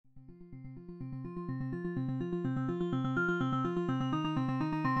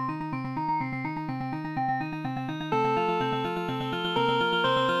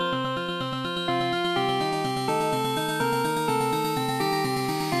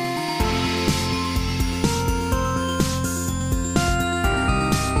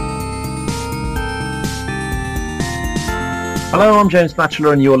Hello, I'm James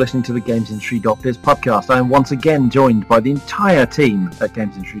Batchelor and you're listening to the GamesIndustry.biz podcast. I am once again joined by the entire team at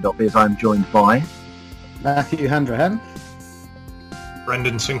GamesIndustry.biz. I'm joined by Matthew Handrahan,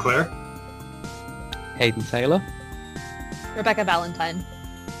 Brendan Sinclair, Hayden Taylor, Rebecca Valentine,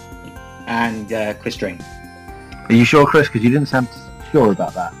 and Chris String. Are you sure, Chris? Because you didn't sound sure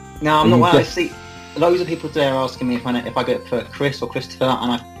about that. No, I'm not. Well, I see loads of people today are asking me if I go for Chris or Christopher,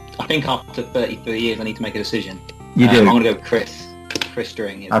 and I think after 33 years I need to make a decision. You do? I'm going to go Chris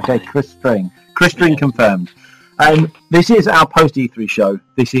String. Okay, Chris String. Chris String confirmed. This is our post-E3 show.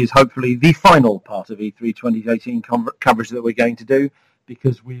 This is hopefully the final part of E3 2018 coverage that we're going to do,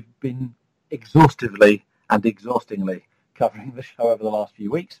 because we've been exhaustively and exhaustingly covering the show over the last few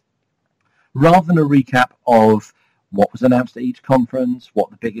weeks. Rather than a recap of what was announced at each conference,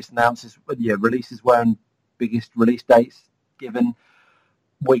 what the biggest releases were and biggest release dates given,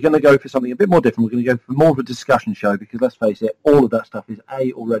 we're going to go for something a bit more different. We're going to go for more of a discussion show because, let's face it, all of that stuff is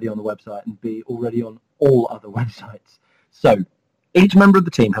A, already on the website, and B, already on all other websites. So each member of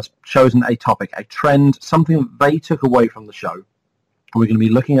the team has chosen a topic, a trend, something that they took away from the show. We're going to be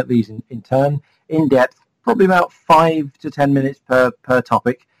looking at these in turn, in depth, probably about 5 to 10 minutes per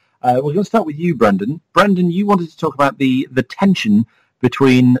topic. We're going to start with you, Brendan. Brendan, you wanted to talk about the tension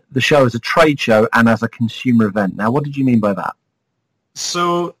between the show as a trade show and as a consumer event. Now, what did you mean by that?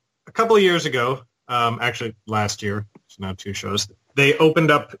 So a couple of years ago, actually last year, it's now 2 shows, they opened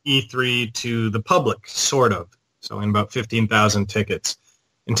up E3 to the public, sort of, selling about 15,000 tickets.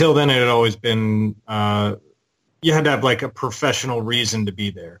 Until then, it had always been, you had to have like a professional reason to be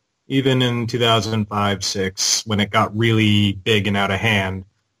there. Even in 2005-06, when it got really big and out of hand,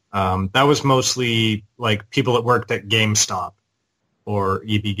 that was mostly like people that worked at GameStop or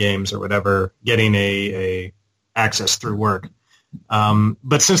EB Games or whatever, getting a access through work.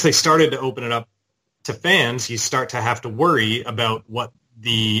 But since they started to open it up to fans, you start to have to worry about what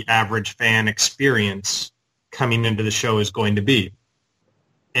the average fan experience coming into the show is going to be.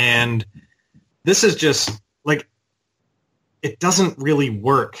 And this is just, like, it doesn't really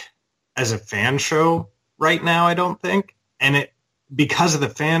work as a fan show right now, I don't think. And because of the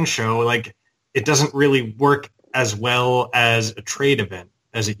fan show, like, it doesn't really work as well as a trade event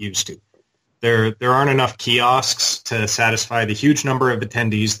as it used to. There aren't enough kiosks to satisfy the huge number of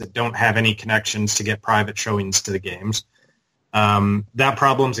attendees that don't have any connections to get private showings to the games. That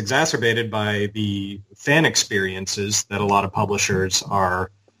problem's exacerbated by the fan experiences that a lot of publishers are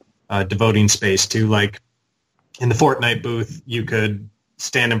devoting space to. Like in the Fortnite booth, you could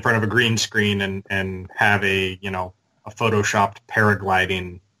stand in front of a green screen and have a photoshopped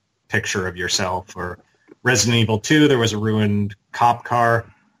paragliding picture of yourself. Or Resident Evil 2, there was a ruined cop car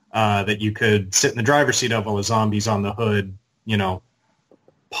that you could sit in the driver's seat of while the zombies on the hood,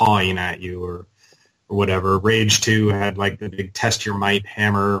 pawing at you or whatever. Rage 2 had like the big test your might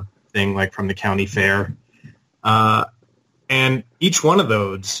hammer thing, like from the county fair. And each one of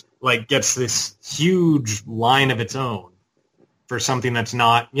those like gets this huge line of its own for something that's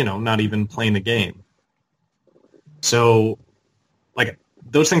not even playing the game. So like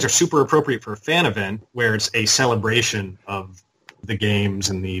those things are super appropriate for a fan event where it's a celebration of the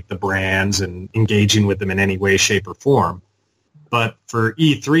games and the brands and engaging with them in any way, shape, or form. But for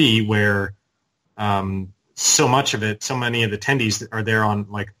E3, where so many of the attendees are there on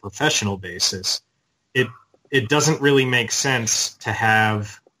like a professional basis, it doesn't really make sense to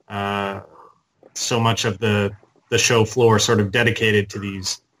have so much of the show floor sort of dedicated to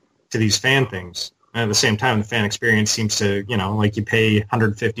these fan things. And at the same time, the fan experience seems to, like you pay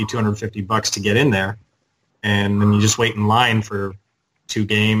 $150, $250 to get in there, and then you just wait in line for 2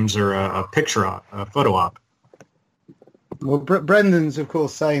 games or a photo op. Well, Brendan's, of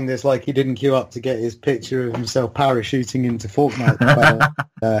course, saying this like he didn't queue up to get his picture of himself parachuting into Fortnite.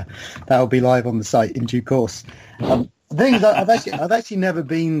 But, that'll be live on the site in due course. The thing is, I've actually never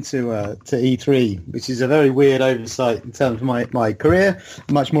been to E3, which is a very weird oversight in terms of my career.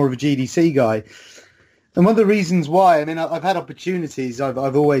 I'm much more of a GDC guy. And one of the reasons why, I mean, I've had opportunities. I've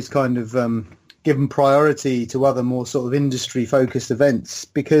always kind of given priority to other more sort of industry-focused events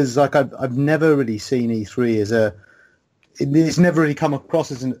because, like, I've never really seen E3 as it's never really come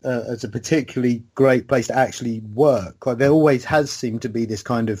across as a particularly great place to actually work. Like, there always has seemed to be this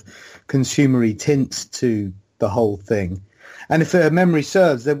kind of consumery tint to the whole thing. And if memory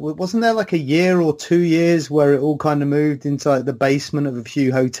serves, wasn't there like a year or 2 years where it all kind of moved into like the basement of a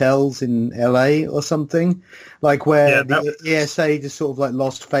few hotels in LA or something, like where the ESA just sort of like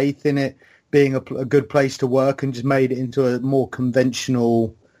lost faith in it being a good place to work and just made it into a more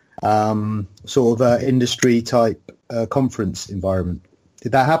conventional sort of industry type conference environment.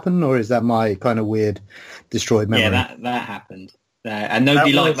 Did that happen, or is that my kind of weird destroyed memory? Yeah, that happened. And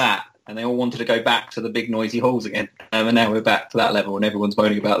nobody liked that. And they all wanted to go back to the big noisy halls again. And now we're back to that level and everyone's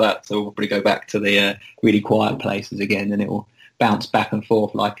moaning about that. So we'll probably go back to the really quiet places again and it will bounce back and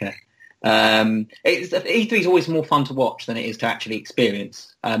forth like a... E3 is always more fun to watch than it is to actually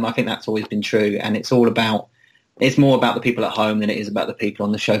experience. I think that's always been true. And it's more about the people at home than it is about the people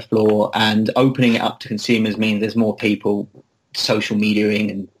on the show floor. And opening it up to consumers means there's more people social mediaing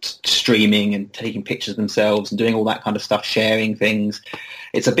and streaming and taking pictures of themselves and doing all that kind of stuff, sharing things.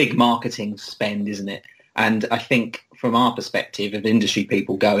 It's a big marketing spend, isn't it? And I think from our perspective of industry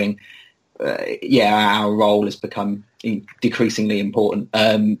people going, our role has become decreasingly important.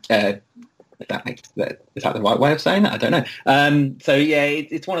 Is that the right way of saying that? I don't know.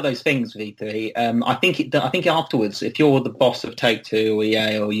 It's one of those things with E3. I think afterwards, if you're the boss of Take-Two or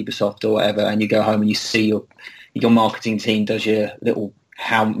EA or Ubisoft or whatever, and you go home and you see your marketing team does your little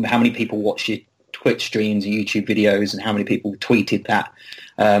how many people watch your Twitch streams and YouTube videos and how many people tweeted that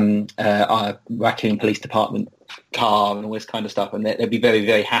Raccoon Police Department car and all this kind of stuff, and they'll be very,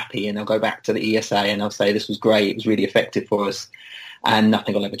 very happy, and they'll go back to the ESA and they'll say this was great, it was really effective for us, and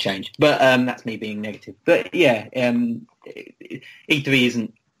nothing will ever change. But that's me being negative. But yeah,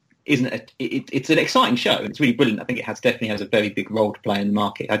 E3 it's an exciting show. It's really brilliant. I think it definitely has a very big role to play in the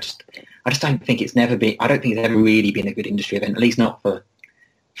market. I just don't think it's ever really been a good industry event, at least not for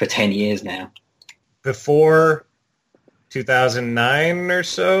 10 years now. Before 2009 or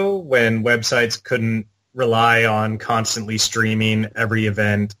so, when websites couldn't rely on constantly streaming every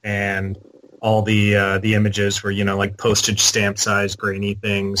event and all the images were, like postage stamp size grainy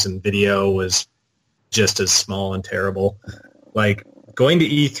things, and video was just as small and terrible. Like, going to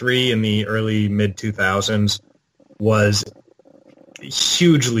E3 in the early mid-2000s was a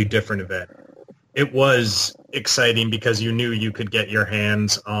hugely different event. It was exciting because you knew you could get your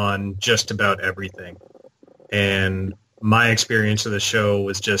hands on just about everything. And my experience of the show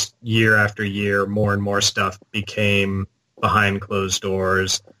was just year after year, more and more stuff became behind closed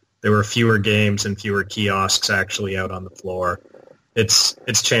doors. There were fewer games and fewer kiosks actually out on the floor. It's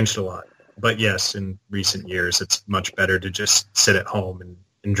changed a lot. But yes, in recent years, it's much better to just sit at home and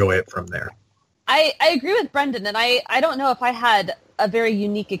enjoy it from there. I agree with Brendan, and I don't know if I had a very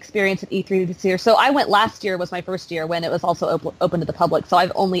unique experience at E3 this year. So I went last year, was my first year when it was also open to the public. So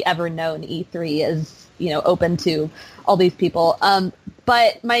I've only ever known E3 as, open to all these people.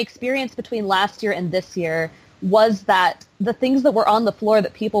 But my experience between last year and this year was that the things that were on the floor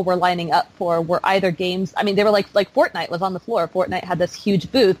that people were lining up for were either games. I mean, they were like Fortnite was on the floor. Fortnite had this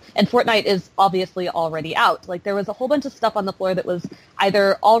huge booth, and Fortnite is obviously already out. Like, there was a whole bunch of stuff on the floor that was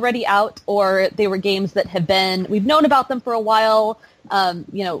either already out, or they were games that we've known about them for a while.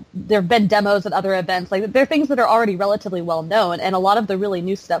 There have been demos at other events. Like, they're things that are already relatively well known, and a lot of the really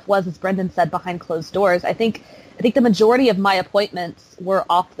new stuff was, as Brendan said, behind closed doors. I think the majority of my appointments were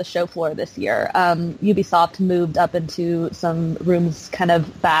off the show floor this year. Ubisoft moved up into some rooms kind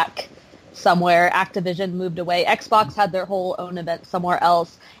of back somewhere. Activision moved away. Xbox had their whole own event somewhere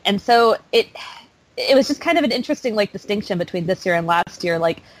else. And so it was just kind of an interesting distinction between this year and last year.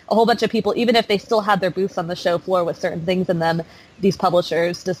 Like, a whole bunch of people, even if they still had their booths on the show floor with certain things in them, these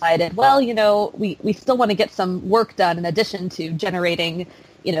publishers decided, well, we still want to get some work done in addition to generating,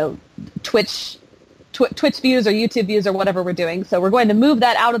 Twitch views or YouTube views or whatever we're doing. So we're going to move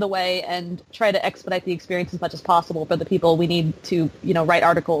that out of the way and try to expedite the experience as much as possible for the people we need to, write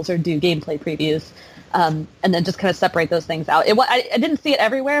articles or do gameplay previews, and then just kind of separate those things out. I didn't see it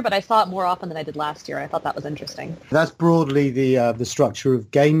everywhere, but I saw it more often than I did last year. I thought that was interesting. That's broadly the structure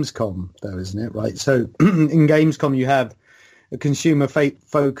of Gamescom, though, isn't it? Right. So in Gamescom, you have a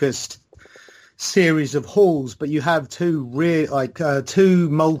consumer-focused series of halls, but you have two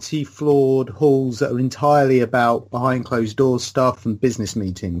multi-floored halls that are entirely about behind closed doors stuff and business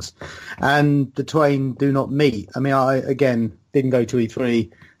meetings, and the twain do not meet. I mean, I again didn't go to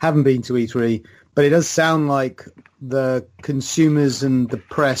E3, haven't been to E3, but it does sound like the consumers and the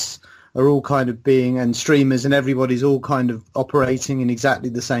press are all kind of and streamers and everybody's all kind of operating in exactly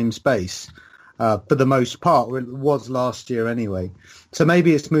the same space. For the most part, it was last year anyway. So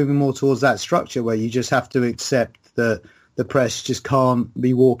maybe it's moving more towards that structure where you just have to accept that the press just can't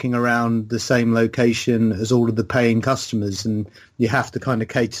be walking around the same location as all of the paying customers, and you have to kind of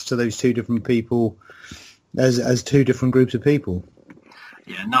cater to those two different people as two different groups of people.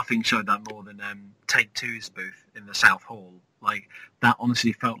 Yeah, nothing showed that more than Take-Two's booth in the South Hall. Like, that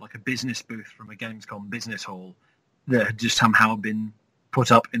honestly felt like a business booth from a Gamescom business hall that had just somehow been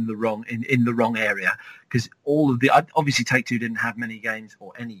put up in the wrong area, because all of the obviously Take-Two didn't have many games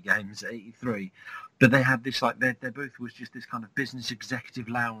or any games at E3, but they had this like their booth was just this kind of business executive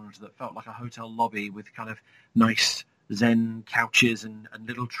lounge that felt like a hotel lobby with kind of nice zen couches and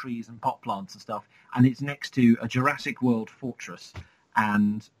little trees and pot plants and stuff, and it's next to a Jurassic World fortress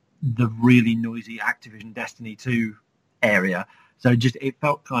and the really noisy Activision Destiny 2 area. So just it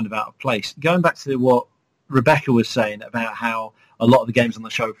felt kind of out of place. Going back to what Rebecca was saying about how a lot of the games on the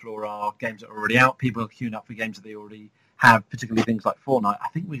show floor are games that are already out. People are queuing up for games that they already have, particularly things like Fortnite. I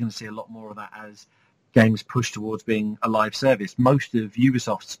think we're going to see a lot more of that as games push towards being a live service. Most of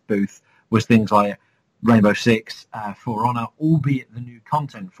Ubisoft's booth was things like Rainbow Six, For Honor, albeit the new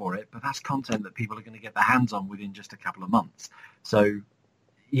content for it, but that's content that people are going to get their hands on within just a couple of months. So,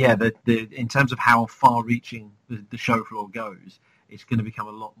 yeah, in terms of how far-reaching the show floor goes, it's going to become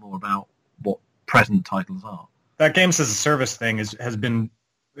a lot more about what present titles are. That games as a service thing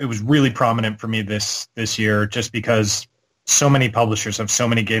it was really prominent for me this year, just because so many publishers have so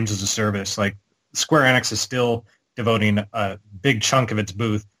many games as a service. Like Square Enix is still devoting a big chunk of its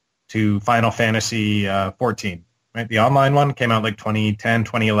booth to Final Fantasy 14, right? The online one came out like 2010,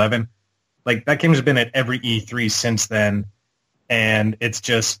 2011. Like that game's been at every E3 since then, and it's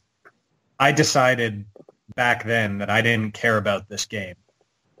just, I decided back then that I didn't care about this game,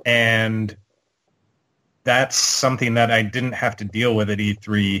 and that's something that I didn't have to deal with at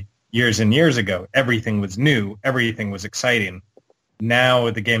E3 years and years ago. Everything was new. Everything was exciting. Now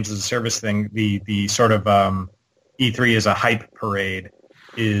with the games as a service thing, the sort of E3 as a hype parade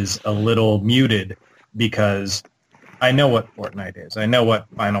is a little muted, because I know what Fortnite is. I know what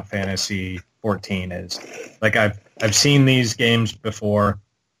Final Fantasy 14 is. Like I've seen these games before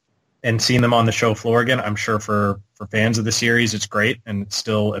and seen them on the show floor again. I'm sure for fans of the series, it's great and it's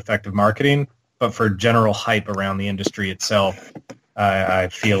still effective marketing. But for general hype around the industry itself, I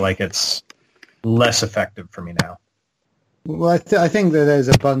feel like it's less effective for me now. Well, I think that there's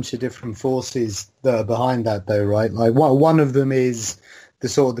a bunch of different forces that are behind that, though, right? Like one of them is the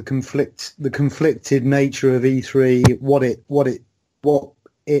sort of the conflicted nature of E3, what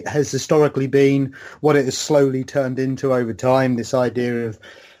it has historically been, what it has slowly turned into over time. This idea of,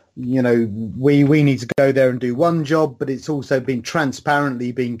 you know, we need to go there and do one job, but it's also been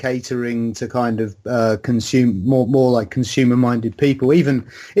transparently been catering to kind of more like consumer-minded people, even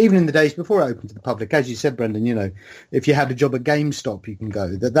in the days before it opened to the public. As you said, Brendan, you know, if you had a job at GameStop, you can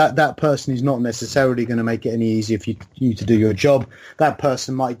go. That person is not necessarily going to make it any easier for you to do your job. That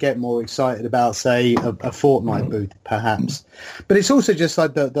person might get more excited about, say, a Fortnite booth, perhaps. But it's also just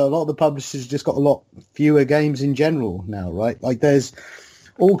like a lot of the publishers just got a lot fewer games in general now, right? Like there's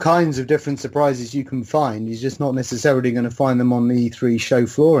all kinds of different surprises you can find. You're just not necessarily going to find them on the E3 show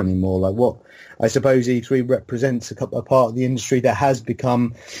floor anymore. Like what I suppose E3 represents a part of the industry that has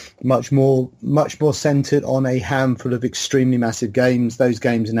become much more centered on a handful of extremely massive games. Those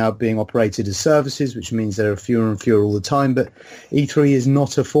games are now being operated as services, which means there are fewer and fewer all the time. But E3 is not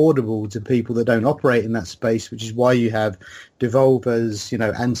affordable to people that don't operate in that space, which is why you have Devolver's, you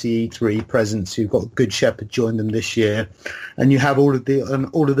know, anti-E3 presence who've got Good Shepherd join them this year, and you have all of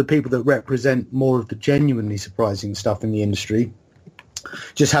the people that represent more of the genuinely surprising stuff in the industry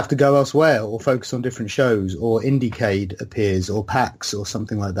just have to go elsewhere or focus on different shows, or Indiecade appears, or PAX, or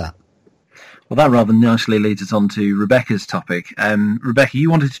something like that. Well, that rather nicely leads us on to Rebecca's topic. Rebecca,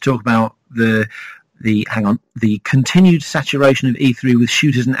 you wanted to talk about the continued saturation of E3 with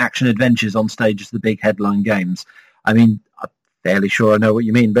shooters and action adventures on stage as the big headline games. I mean, I'm fairly sure I know what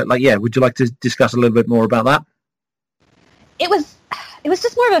you mean, but would you like to discuss a little bit more about that? It was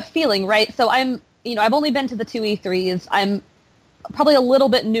just more of a feeling, right? So I've only been to the 2 E3s. I'm probably a little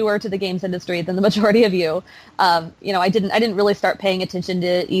bit newer to the games industry than the majority of you. I didn't really start paying attention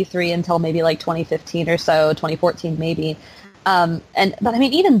to E3 until maybe like 2015 or so, 2014 maybe. But I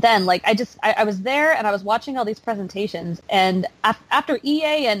mean, even then, like I was there and I was watching all these presentations, and after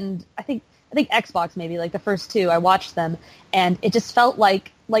EA and I think Xbox, maybe like the first two, I watched them, and it just felt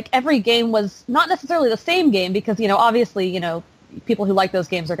like every game was not necessarily the same game, because, you know, obviously, you know, people who like those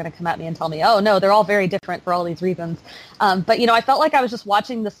games are going to come at me and tell me, oh no, they're all very different for all these reasons. But, you know, I felt like I was just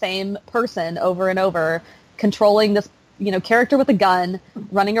watching the same person over and over, controlling this, you know, character with a gun,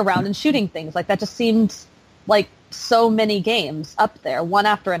 running around and shooting things. Like that just seemed like so many games up there, one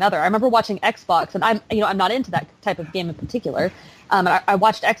after another. I remember watching Xbox, and I'm not into that type of game in particular. I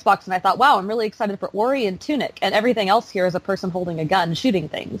watched Xbox and I thought, wow, I'm really excited for Ori and Tunic, and everything else here is a person holding a gun shooting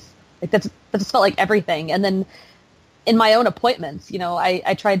things. Like that just felt like everything. And then in my own appointments, you know,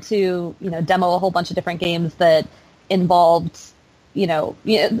 I tried to, you know, demo a whole bunch of different games that involved,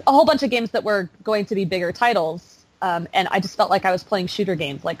 a whole bunch of games that were going to be bigger titles and I just felt like I was playing shooter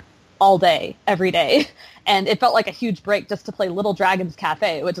games like all day, every day. And it felt like a huge break just to play Little Dragon's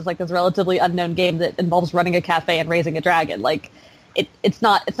Cafe, which is like this relatively unknown game that involves running a cafe and raising a dragon. Like, it's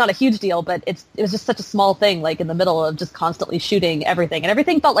not a huge deal, but it was just such a small thing, like in the middle of just constantly shooting everything. And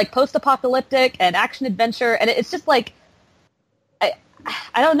everything felt like post-apocalyptic and action-adventure. And it's just like,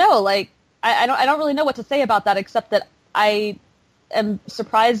 I don't know, like, I don't really know what to say about that, except that I am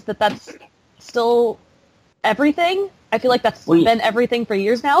surprised that that's still everything. I feel like that's been everything for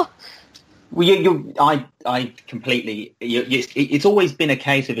years now. Well, I completely. It's always been a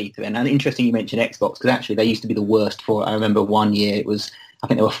case of E3, and interesting you mentioned Xbox, because actually they used to be the worst for it. I remember one year I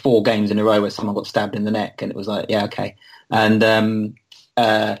think there were 4 games in a row where someone got stabbed in the neck, and it was like, yeah, okay. And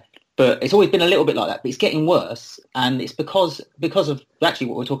but it's always been a little bit like that. But it's getting worse, and it's because of actually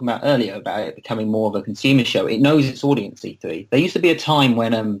what we were talking about earlier about it becoming more of a consumer show. It knows its audience. E3. There used to be a time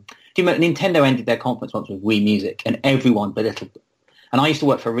when do you remember Nintendo ended their conference once with Wii Music, and everyone belittled them. And I used to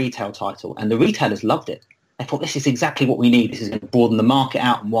work for a retail title, and the retailers loved it. They thought, this is exactly what we need. This is going to broaden the market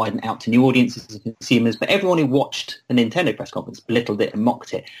out and widen out to new audiences and consumers. But everyone who watched the Nintendo press conference belittled it and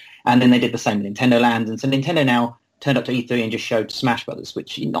mocked it. And then they did the same with Nintendo Land. And so Nintendo now turned up to E3 and just showed Smash Brothers,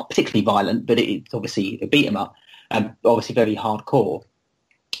 which is not particularly violent, but it's obviously a beat 'em up, and obviously very hardcore.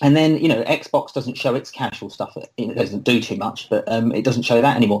 And then, Xbox doesn't show its casual stuff. It doesn't do too much, but it doesn't show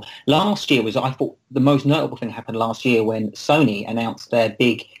that anymore. Last year I thought, the most notable thing happened last year when Sony announced their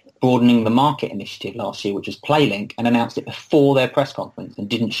big broadening the market initiative last year, which was PlayLink, and announced it before their press conference and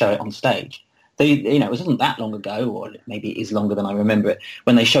didn't show it on stage. It wasn't that long ago, or maybe it is longer than I remember it,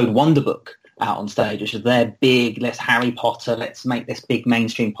 when they showed Wonderbook out on stage, which is their big, let's Harry Potter, let's make this big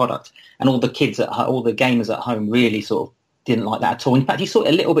mainstream product. And all the gamers at home really sort of didn't like that at all. In fact, you saw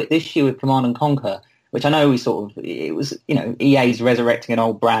it a little bit this year with Command and Conquer, which I know it was, EA's resurrecting an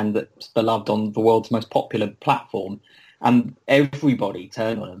old brand that's beloved on the world's most popular platform, and everybody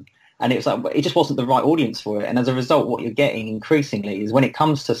turned on them. And it was like, it just wasn't the right audience for it. And as a result, what you're getting increasingly is when it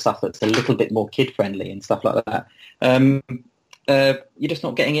comes to stuff that's a little bit more kid-friendly and stuff like that, you're just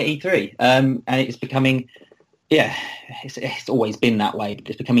not getting it at E3. And it's becoming... Yeah, it's always been that way, but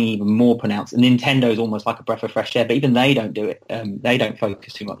it's becoming even more pronounced. And Nintendo's almost like a breath of fresh air, but even they don't do it. They don't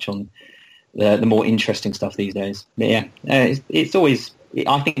focus too much on the more interesting stuff these days. But yeah, it's always...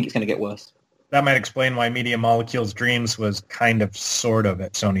 I think it's going to get worse. That might explain why Media Molecules Dreams was kind of, sort of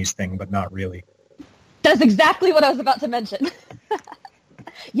at Sony's thing, but not really. That's exactly what I was about to mention.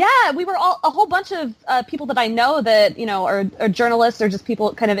 Yeah, we were a whole bunch of people that I know that, are journalists or just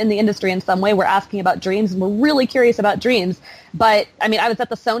people kind of in the industry in some way were asking about Dreams, and we're really curious about Dreams. But, I was at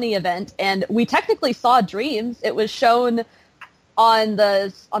the Sony event, and we technically saw Dreams. It was shown on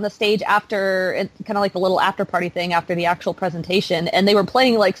the stage after, kind of like the little after party thing after the actual presentation, and they were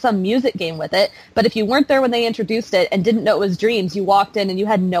playing like some music game with it. But if you weren't there when they introduced it and didn't know it was Dreams, you walked in and you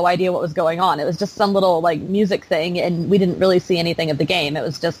had no idea what was going on. It was just some little like music thing, and we didn't really see anything of the game. It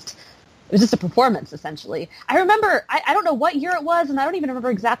was just a performance, essentially. I remember, I don't know what year it was, and I don't even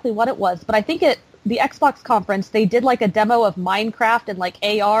remember exactly what it was, but I think the Xbox conference, they did like a demo of Minecraft in like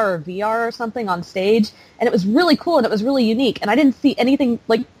AR or VR or something on stage, and it was really cool and it was really unique. And I didn't see anything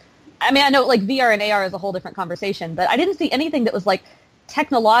like, I know like VR and AR is a whole different conversation, but I didn't see anything that was like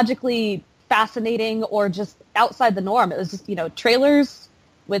technologically fascinating or just outside the norm. It was just, trailers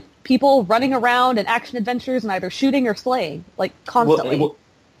with people running around and action adventures and either shooting or slaying, like constantly. Well,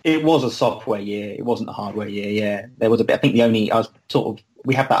 it was a software year. It wasn't a hardware year. Yeah, there was a bit. I think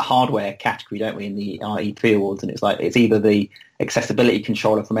we have that hardware category, don't we, in the E3 awards, and it's like it's either the accessibility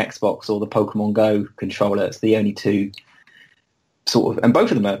controller from Xbox or the Pokemon Go controller. It's the only two sort of, and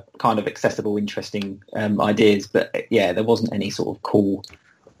both of them are kind of accessible, interesting ideas. But yeah, there wasn't any sort of cool.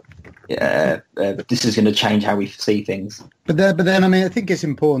 This is going to change how we see things. But then, I think it's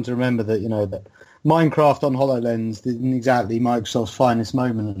important to remember that that Minecraft on HoloLens isn't exactly Microsoft's finest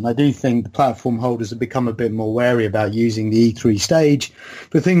moment, and I do think the platform holders have become a bit more wary about using the E3 stage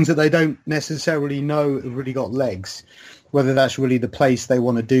for things that they don't necessarily know have really got legs, whether that's really the place they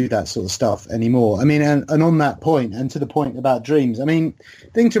want to do that sort of stuff anymore. And on that point, and to the point about Dreams, the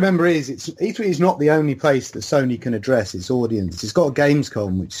thing to remember is E3 is not the only place that Sony can address its audience. It's got a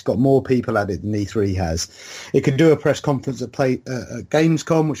Gamescom, which has got more people at it than E3 has. It can do a press conference at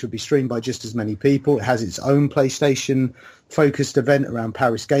Gamescom, which would be streamed by just as many people. It has its own PlayStation-focused event around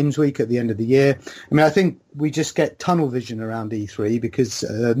Paris Games Week at the end of the year. I think we just get tunnel vision around E3 because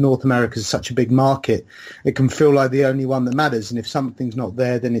North America is such a big market. It can feel like the only one that matters, and if something's not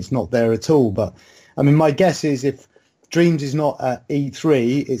there, then it's not there at all. But my guess is if Dreams is not at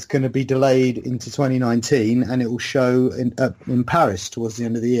E3, it's going to be delayed into 2019, and it will show in Paris towards the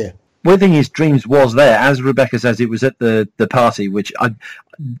end of the year. weird thing is, Dreams was there, as Rebecca says. It was at the party, which I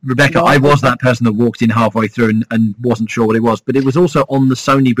was that person that walked in halfway through and wasn't sure what it was, but it was also on the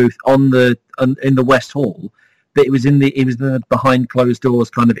Sony booth in the West Hall. But it was the behind closed doors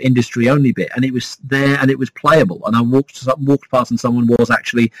kind of industry only bit, and it was there and it was playable. And I walked past and someone was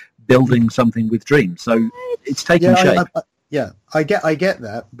actually building something with Dreams, so it's taking shape. I get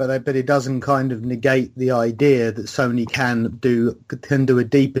that, but it doesn't kind of negate the idea that Sony can do a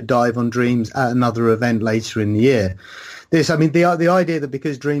deeper dive on Dreams at another event later in the year. The idea that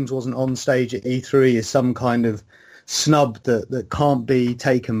because Dreams wasn't on stage at E3 is some kind of snub that can't be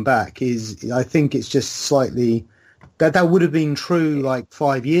taken back I think it's just slightly that would have been true like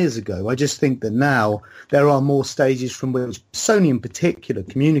 5 years ago. I just think that now there are more stages from which Sony in particular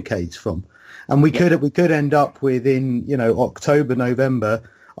communicates from. And we could end up with in October, November,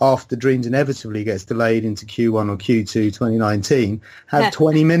 after Dreams inevitably gets delayed into Q1 or Q2 2019, have a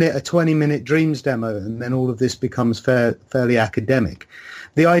 20-minute Dreams demo, and then all of this becomes fairly academic.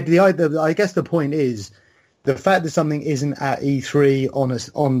 I guess the point is the fact that something isn't at E3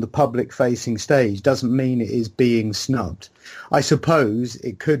 on the public-facing stage doesn't mean it is being snubbed. I suppose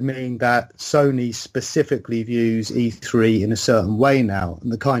it could mean that Sony specifically views E3 in a certain way now,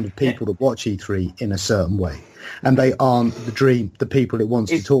 and the kind of people that watch E3 in a certain way, and they aren't the people it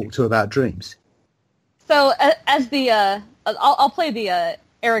wants to talk to about Dreams. So, as I'll play the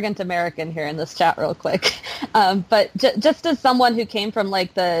arrogant American here in this chat real quick, but just as someone who came from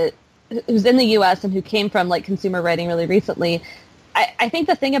who's in the U.S. and who came from consumer writing really recently, I think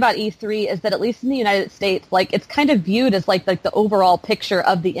the thing about E3 is that at least in the United States, it's kind of viewed as the overall picture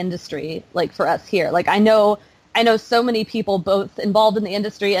of the industry, for us here. I know so many people both involved in the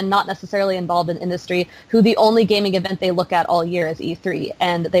industry and not necessarily involved in industry who the only gaming event they look at all year is E3,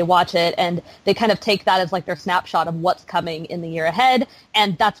 and they watch it and they kind of take that as their snapshot of what's coming in the year ahead,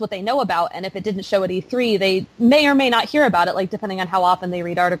 and that's what they know about. And if it didn't show at E3, they may or may not hear about it, depending on how often they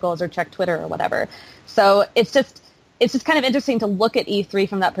read articles or check Twitter or whatever. So it's just kind of interesting to look at E3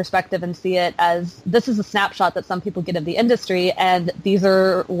 from that perspective and see it as this is a snapshot that some people get of the industry, and these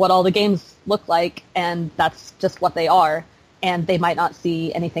are what all the games look like, and that's just what they are, and they might not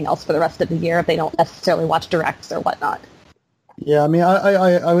see anything else for the rest of the year if they don't necessarily watch directs or whatnot. Yeah,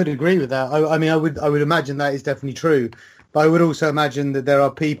 I would agree with that. I would imagine that is definitely true, but I would also imagine that there are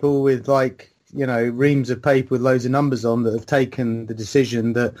people with reams of paper with loads of numbers on that have taken the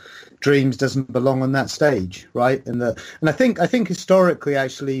decision that Dreams doesn't belong on that stage, right? And I think historically,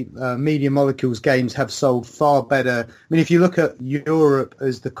 actually, Media Molecules games have sold far better. If you look at Europe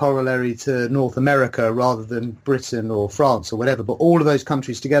as the corollary to North America rather than Britain or France or whatever, but all of those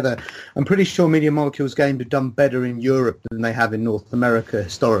countries together, I'm pretty sure Media Molecules games have done better in Europe than they have in North America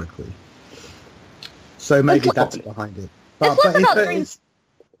historically. So maybe that's behind it. But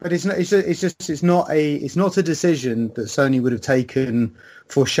it's not a decision that Sony would have taken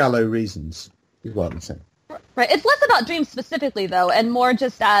for shallow reasons, is what I'm saying. Right. It's less about Dreams specifically, though, and more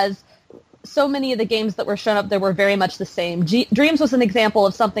just as so many of the games that were shown up there were very much the same. Dreams was an example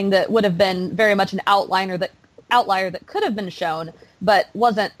of something that would have been very much an outlier that could have been shown, but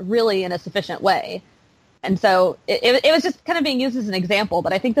wasn't really in a sufficient way. And so it was just kind of being used as an example,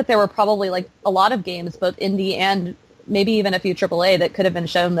 but I think that there were probably a lot of games, both indie and maybe even a few AAA, that could have been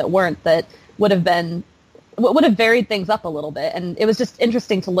shown that weren't, that would have varied things up a little bit. And it was just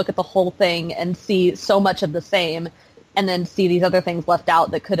interesting to look at the whole thing and see so much of the same, and then see these other things left out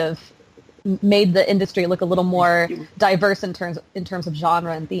that could have made the industry look a little more diverse in terms of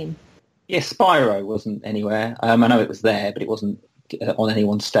genre and theme. Yeah, Spyro wasn't anywhere. I know it was there, but it wasn't on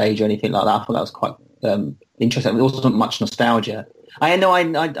anyone's stage or anything like that. I thought that was quite interesting. There wasn't much nostalgia. You're right.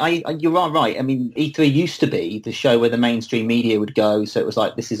 E3 used to be the show where the mainstream media would go. So it was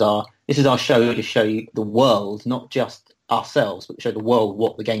this is our show to show you the world, not just ourselves, but to show the world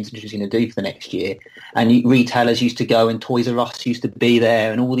what the games industry is going to do for the next year. And retailers used to go, and Toys R Us used to be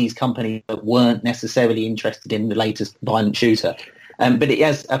there, and all these companies that weren't necessarily interested in the latest violent shooter. But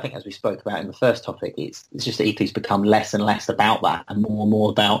I think, as we spoke about in the first topic, it's just that E3's become less and less about that, and more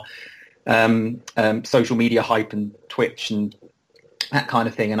about social media hype and Twitch and that kind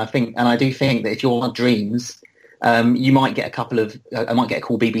of thing. And I do think that if you're on Dreams, you might get I might get a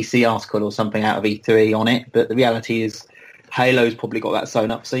cool BBC article or something out of E3 on it. But the reality is, Halo's probably got that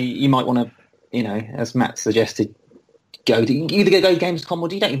sewn up. So you might want to, as Matt suggested, either go Gamescom, or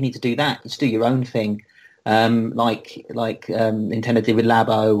you don't even need to do that. Just do your own thing, like Nintendo did with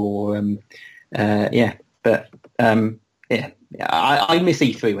Labo, or I miss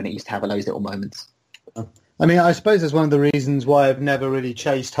E3 when it used to have those little moments. I mean, I suppose that's one of the reasons why I've never really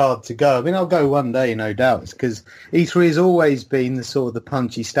chased hard to go. I mean, I'll go one day, no doubt. It's because E3 has always been the sort of the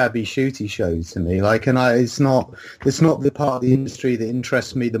punchy, stabby, shooty show to me. Like, and it's not the part of the industry that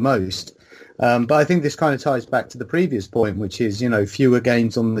interests me the most. But I think this kind of ties back to the previous point, which is, fewer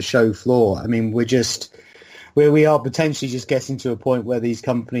games on the show floor. I mean, we are potentially just getting to a point where these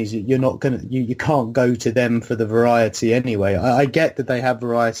companies, you can't go to them for the variety anyway. I get that they have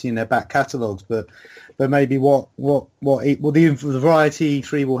variety in their back catalogues, but maybe what the variety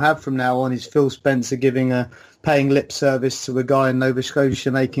E3 will have from now on is Phil Spencer paying lip service to a guy in Nova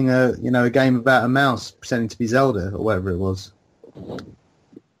Scotia making a game about a mouse pretending to be Zelda or whatever it was.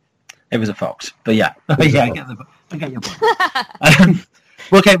 It was a fox, but yeah, I get your point.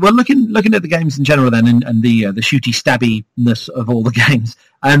 Okay, well, looking at the games in general then, and the shooty stabbiness of all the games,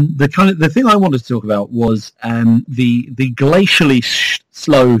 the thing I wanted to talk about was the glacially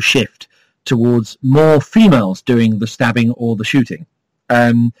slow shift towards more females doing the stabbing or the shooting.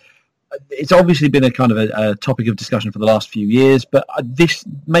 It's obviously been a kind of a topic of discussion for the last few years, but this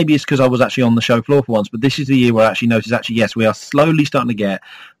maybe it's because I was actually on the show floor for once, but this is the year where I actually noticed, yes, we are slowly starting to get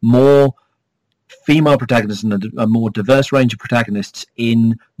more female protagonists and a more diverse range of protagonists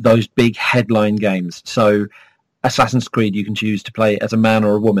in those big headline games. So Assassin's Creed, you can choose to play as a man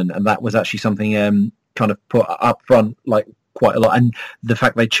or a woman, and that was actually something kind of put up front like quite a lot. And the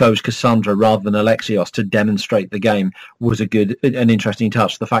fact they chose Cassandra rather than Alexios to demonstrate the game was an interesting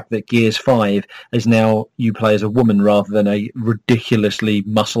touch. The fact that Gears 5 is now you play as a woman rather than a ridiculously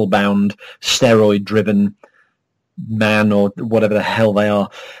muscle-bound, steroid-driven man or whatever the hell they are.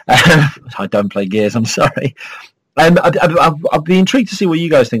 I don't play Gears, I'm sorry. I'd be intrigued to see what you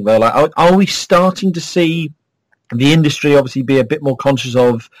guys think, though. Like, are we starting to see the industry obviously be a bit more conscious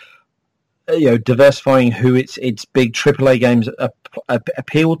of diversifying who its big AAA games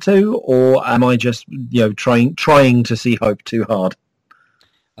appeal to, or am I just trying to see hope too hard?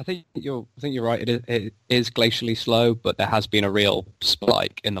 I think you're right. It is glacially slow, but there has been a real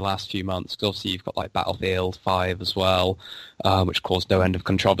spike in the last few months. Because obviously you've got like Battlefield 5 as well, which caused no end of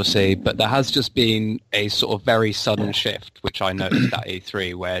controversy. But there has just been a sort of very sudden shift, which I noticed at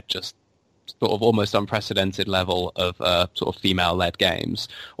E3, where just sort of almost unprecedented level of sort of female-led games,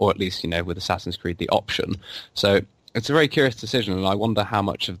 or at least with Assassin's Creed the option. So it's a very curious decision, and I wonder how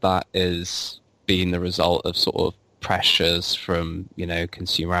much of that is being the result of sort of pressures from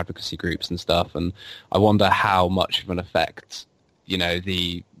consumer advocacy groups and stuff, and I wonder how much of an effect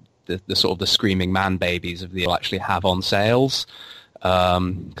the sort of the screaming man babies of the will actually have on sales,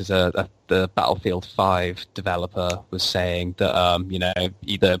 because the Battlefield 5 developer was saying that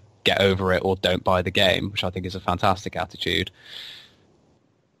either get over it or don't buy the game, which I think is a fantastic attitude.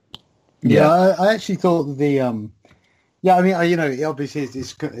 Yeah, I actually thought obviously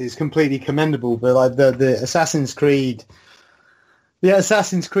it's completely commendable, but like the Assassin's Creed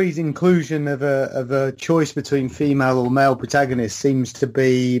inclusion of a choice between female or male protagonists seems to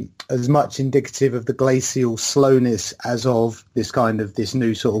be as much indicative of the glacial slowness as of this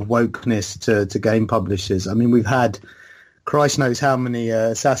new sort of wokeness to game publishers. I mean, we've had Christ knows how many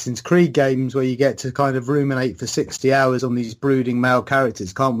Assassin's Creed games where you get to kind of ruminate for 60 hours on these brooding male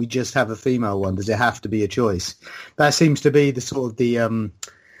characters. Can't we just have a female one? Does it have to be a choice? That seems to be the sort of the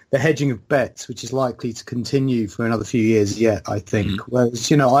hedging of bets, which is likely to continue for another few years yet, I think. Mm-hmm.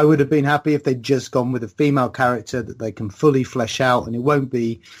 Whereas, I would have been happy if they'd just gone with a female character that they can fully flesh out, and it won't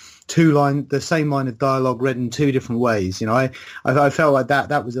be the same line of dialogue read in two different ways. I felt like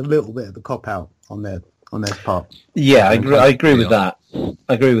that was a little bit of a cop-out on their part. Yeah, I agree with that.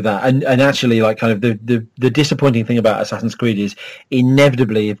 And actually, like, kind of the disappointing thing about Assassin's Creed is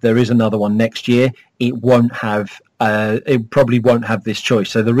inevitably, if there is another one next year, it probably won't have this choice.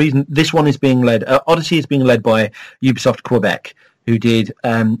 So the reason this one is being led, Odyssey is being led by Ubisoft Quebec, who did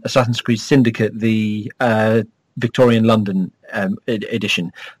Assassin's Creed Syndicate, the Victorian London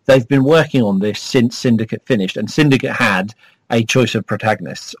edition. They've been working on this since Syndicate finished, and Syndicate had a choice of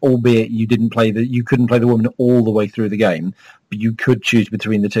protagonists, albeit you couldn't play the woman all the way through the game, but you could choose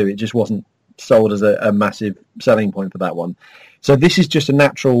between the two. It just wasn't sold as a massive selling point for that one. So this is just a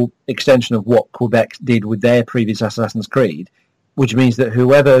natural extension of what Quebec did with their previous Assassin's Creed, which means that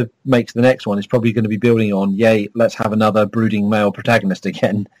whoever makes the next one is probably going to be building on, yay, let's have another brooding male protagonist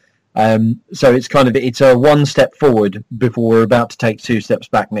again. So it's a one step forward before we're about to take two steps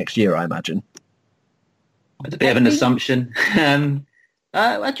back next year, I imagine. It's a bit of an assumption. I'm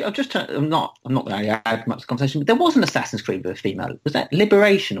not going to add much conversation, but there was an Assassin's Creed with a female. Was that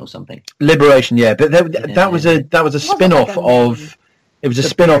Liberation or something? Liberation, yeah, but that was a spin-off of. It was a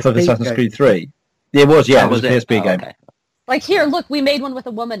spin-off of Assassin's Creed 3. It was, yeah, it was a PSP game. Okay. Like, here, look, we made one with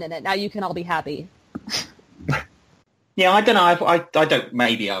a woman in it. Now you can all be happy. Yeah, I don't know. I don't.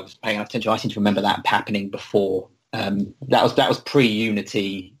 Maybe I was paying attention. I seem to remember that happening before. That was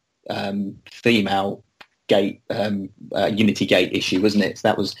pre-Unity female gate Unity gate issue, wasn't it? So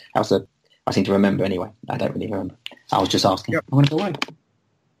that was I seem to remember anyway. I don't really remember. I was just asking. Yep. I want to go away.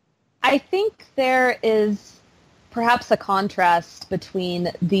 I think there is perhaps a contrast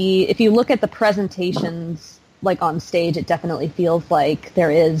between if you look at the presentations like on stage, it definitely feels like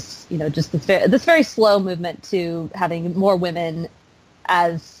there is, just this very slow movement to having more women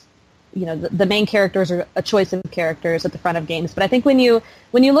as, the main characters or a choice of characters at the front of games. But I think when you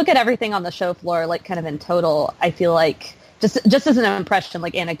look at everything on the show floor, like kind of in total, I feel like just as an impression,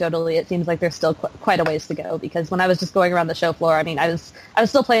 like anecdotally, it seems like there's still quite a ways to go, because when I was just going around the show floor, I mean, I was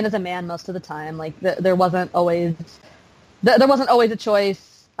still playing as a man most of the time. Like there wasn't always a choice.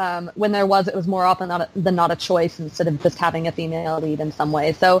 When there was, it was more often than not a choice, instead of just having a female lead in some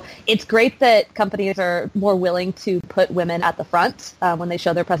way. So it's great that companies are more willing to put women at the front when they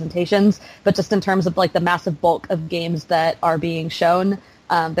show their presentations. But just in terms of like the massive bulk of games that are being shown,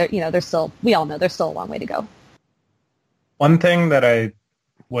 there's still a long way to go. One thing that I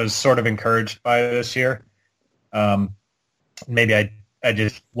was sort of encouraged by this year, maybe I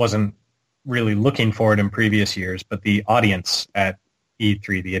just wasn't really looking for it in previous years, but the audience at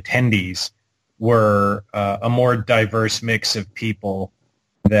E3, the attendees, were a more diverse mix of people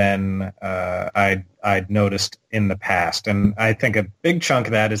than I'd noticed in the past. And I think a big chunk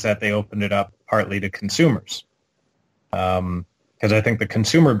of that is that they opened it up partly to consumers. Because I think the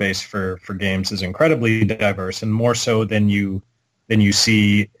consumer base for games is incredibly diverse, and more so than you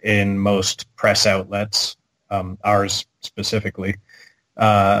see in most press outlets, ours specifically.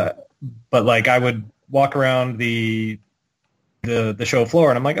 But like, I would walk around the show floor,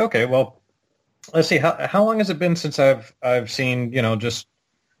 and I'm like, okay, well, let's see, how long has it been since I've seen just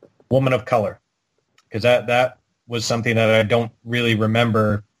woman of color? Because that was something that I don't really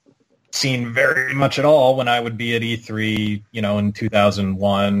remember seeing very much at all when I would be at E3, in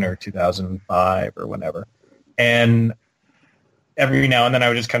 2001 or 2005 or whenever. And every now and then I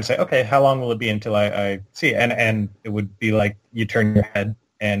would just kind of say, okay, how long will it be until I see it? And it would be like, you turn your head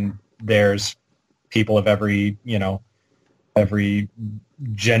and there's people of every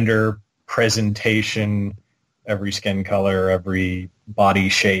gender presentation, every skin color, every body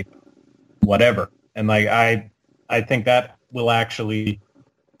shape, whatever. And like, I think that will actually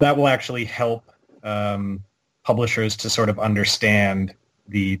help publishers to sort of understand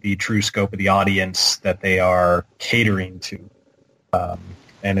the true scope of the audience that they are catering to.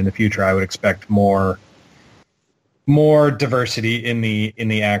 And in the future, I would expect more diversity in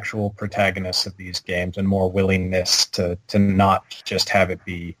the actual protagonists of these games, and more willingness to not just have it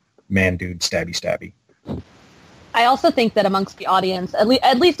be man, dude, stabby, stabby. I also think that amongst the audience, at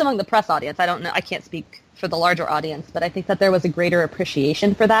least among the press audience, I don't know, I can't speak for the larger audience, but I think that there was a greater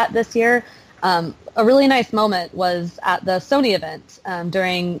appreciation for that this year. A really nice moment was at the Sony event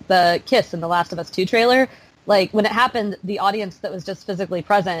during the Kiss and The Last of Us 2 trailer. Like, when it happened, the audience that was just physically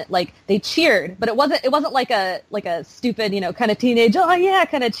present, like, they cheered, but it wasn't like a stupid, kind of teenage, oh yeah,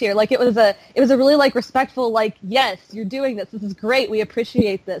 kind of cheer. Like, it was a really like respectful, like, yes, you're doing this. This is great. We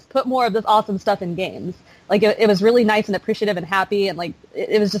appreciate this. Put more of this awesome stuff in games. Like, it was really nice and appreciative and happy, and like,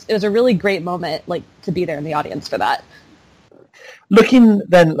 it was a really great moment, like, to be there in the audience for that. Looking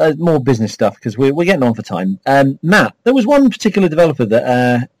then at more business stuff, because we're getting on for time. Matt, there was one particular developer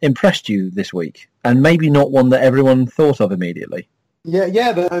that impressed you this week, and maybe not one that everyone thought of immediately.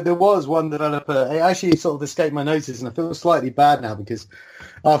 Yeah, there was one developer. It actually sort of escaped my notice, and I feel slightly bad now, because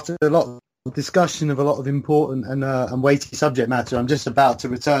after a lot of discussion of a lot of important and weighty subject matter, I'm just about to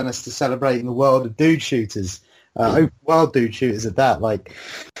return us to celebrating the world of dude shooters. Open world dude shooters at that. Like,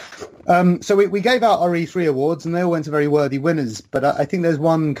 so we gave out our E3 awards, and they all went to very worthy winners. But I think there's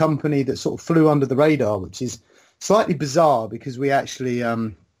one company that sort of flew under the radar, which is slightly bizarre, because we actually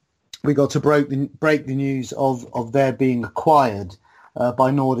we got to break the news of their being acquired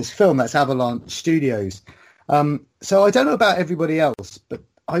by Nordisk Film. That's Avalanche Studios. So I don't know about everybody else, but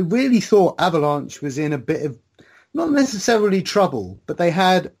I really thought Avalanche was in a bit of, not necessarily trouble, but they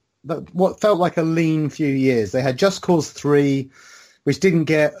had what felt like a lean few years. They had Just Cause 3, which didn't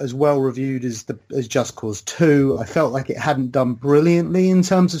get as well reviewed as Just Cause 2. I felt like it hadn't done brilliantly in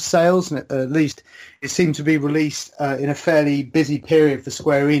terms of sales, and at least it seemed to be released in a fairly busy period for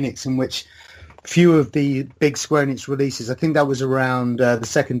Square Enix, in which few of the big Square Enix releases, I think that was around the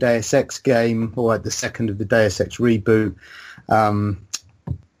second Deus Ex game, or the second of the Deus Ex reboot.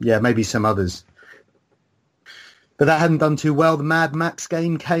 Maybe some others. But that hadn't done too well. The Mad Max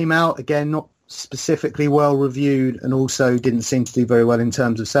game came out, again, not specifically well reviewed, and also didn't seem to do very well in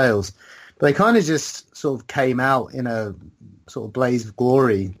terms of sales. But they kind of just sort of came out in a sort of blaze of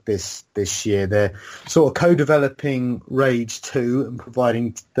glory this year. They're sort of co-developing Rage 2 and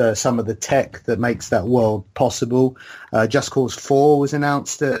providing some of the tech that makes that world possible. Just Cause 4 was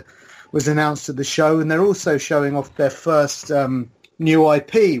announced at the show, and they're also showing off their first new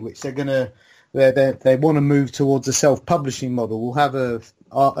IP, which they want to move towards a self-publishing model. We'll have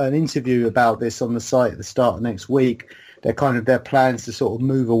an interview about this on the site at the start of next week. Their plans to sort of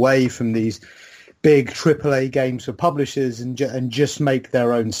move away from these big AAA games for publishers and just make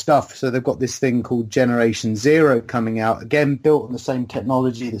their own stuff. So they've got this thing called Generation Zero coming out, again built on the same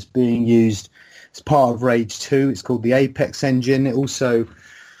technology that's being used as part of Rage 2. It's called the Apex engine. It also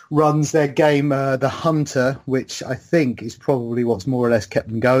runs their game The Hunter, which I think is probably what's more or less kept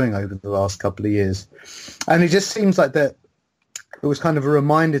them going over the last couple of years. And it just seems like that it was kind of a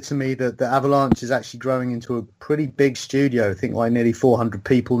reminder to me that the Avalanche is actually growing into a pretty big studio. I think like nearly 400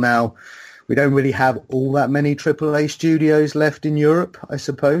 people now. We don't really have all that many AAA studios left in Europe, I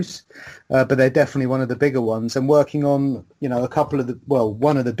suppose, but they're definitely one of the bigger ones, and working on, a couple of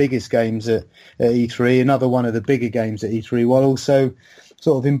one of the biggest games at E3, another one of the bigger games at E3, while also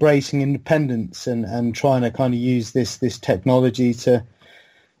sort of embracing independence and trying to kind of use this technology to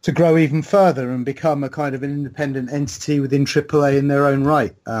grow even further and become a kind of an independent entity within AAA in their own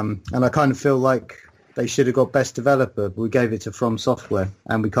right. And I kind of feel like they should have got Best Developer, but we gave it to From Software,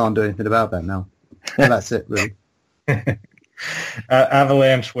 and we can't do anything about that now. So that's it, really.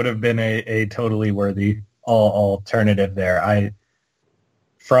 Avalanche would have been a totally worthy alternative there.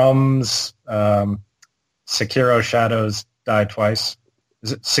 From's Sekiro Shadows Die Twice.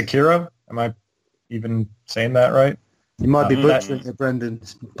 Is it Sekiro? Am I even saying that right? You might be butchering it, Brendan.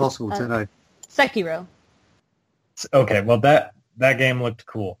 It's impossible to know. Sekiro. Okay, well that game looked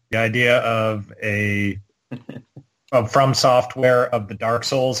cool. The idea of From Software of the Dark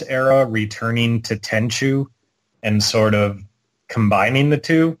Souls era returning to Tenchu and sort of combining the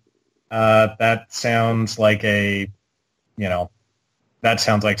two, that sounds like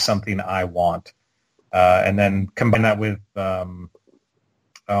something I want. And then combine that with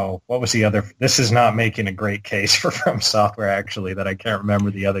what was the other? This is not making a great case for From Software, actually, that I can't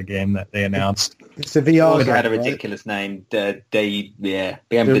remember the other game that they announced. It's a VR game, had a ridiculous name.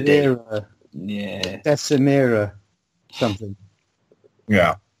 Decimera, something.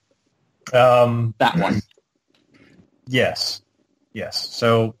 Yeah. That one. Yes.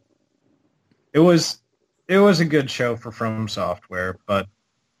 So it was a good show for From Software, but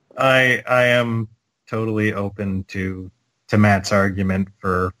I am totally open to Matt's argument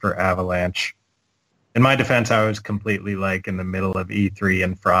for Avalanche. In my defense, I was completely in the middle of E3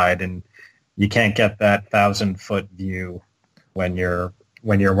 and fried, and you can't get that 1,000-foot view when you're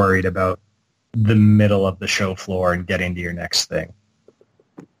worried about the middle of the show floor and getting to your next thing.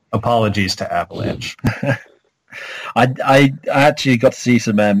 Apologies to Avalanche. I actually got to see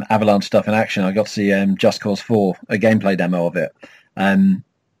some Avalanche stuff in action. I got to see Just Cause 4, a gameplay demo of it, and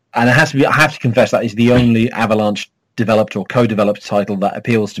I have to confess that is the only Avalanche developed or co-developed title that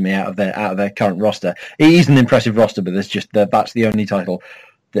appeals to me out of their current roster. It is an impressive roster, but that's the only title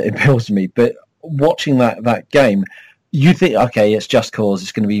that appeals to me. But watching that game, you think, okay, it's Just Cause,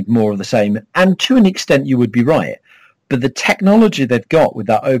 it's going to be more of the same, and to an extent you would be right. But the technology they've got with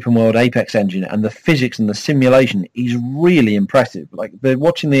that open world Apex engine and the physics and the simulation is really impressive. Like, they're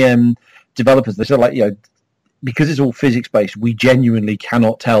watching the developers, they're sort of because it's all physics based, we genuinely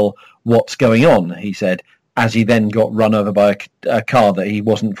cannot tell what's going on, he said, as he then got run over by a car that he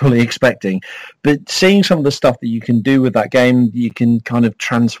wasn't fully expecting. But seeing some of the stuff that you can do with that game, you can kind of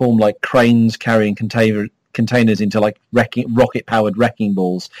transform cranes carrying containers into rocket-powered wrecking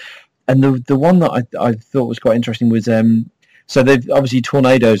balls. And the one that I thought was quite interesting was, so they've obviously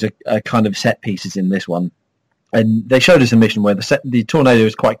tornadoes are kind of set pieces in this one. And they showed us a mission where the tornado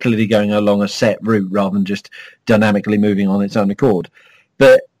is quite clearly going along a set route rather than just dynamically moving on its own accord.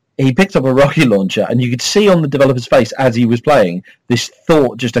 But he picked up a rocket launcher, and you could see on the developer's face as he was playing, this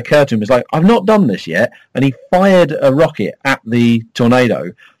thought just occurred to him. It's like, I've not done this yet. And he fired a rocket at the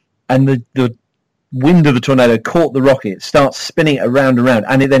tornado, and the wind of the tornado caught the rocket, starts spinning it around,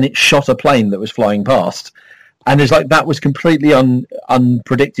 and it shot a plane that was flying past. And it's like that was completely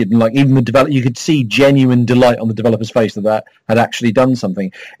unpredicted, and even the developer, you could see genuine delight on the developer's face that had actually done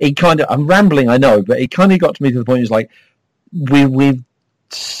something. It I'm rambling, I know, but it kind of got to me to the point. It's like we're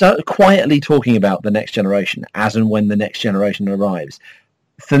so quietly talking about the next generation as and when the next generation arrives.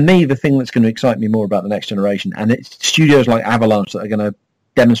 For me, the thing that's going to excite me more about the next generation, and it's studios like Avalanche that are going to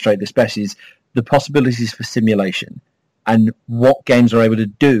demonstrate this best, is the possibilities for simulation and what games are able to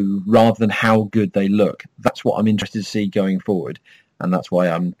do rather than how good they look. That's what I'm interested to see going forward. and that's why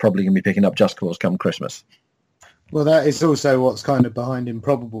I'm probably going to be picking up Just Cause come Christmas. Well, that is also what's kind of behind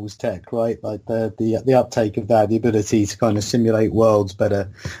Improbable's tech, right? Like the uptake of that, the ability to kind of simulate worlds better.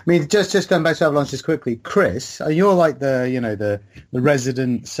 I mean, just going back to Avalanche just quickly, Chris, you're like the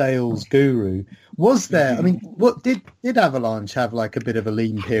resident sales guru. Was there? I mean, what did Avalanche have like a bit of a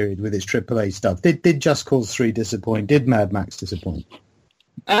lean period with its AAA stuff? Did Just Cause 3 disappoint? Did Mad Max disappoint?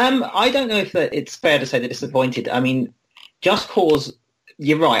 I don't know if it's fair to say they're disappointed. I mean, Just Cause.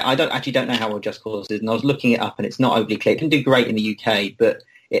 You're right. I don't know how well Just Cause is, and I was looking it up, and it's not overly clear. It didn't do great in the UK, but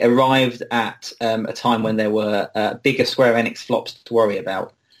it arrived at a time when there were bigger Square Enix flops to worry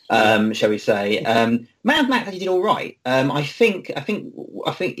about, shall we say? Mad Max actually did all right. I think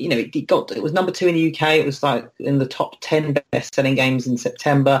it was number 2 in the UK. It was like in the top 10 best-selling games in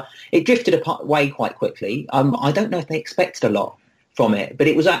September. It drifted away quite quickly. I don't know if they expected a lot from it, but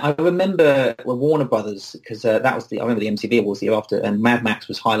it was. I remember Warner Brothers, because I remember the MTV Awards the year after, and Mad Max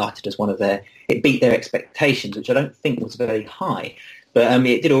was highlighted as one of it beat their expectations, which I don't think was very high, but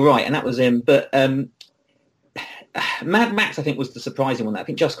it did all right, and that was Mad Max I think was the surprising one. I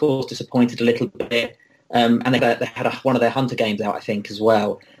think Just Cause disappointed a little bit, and they had one of their Hunter games out, I think, as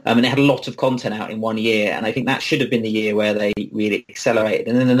well, and they had a lot of content out in one year, and I think that should have been the year where they really accelerated,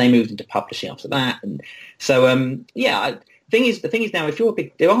 and then they moved into publishing after that, and so The thing is now, if you're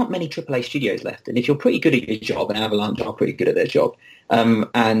there aren't many AAA studios left, and if you're pretty good at your job, and Avalanche are pretty good at their job,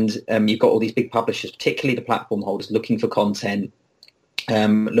 and you've got all these big publishers, particularly the platform holders, looking for content,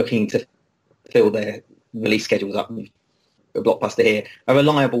 looking to fill their release schedules up. A Blockbuster here, a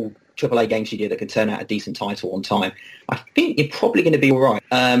reliable AAA game studio that can turn out a decent title on time. I think you're probably going to be all right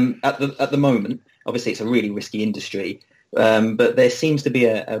at the moment. Obviously, it's a really risky industry. But there seems to be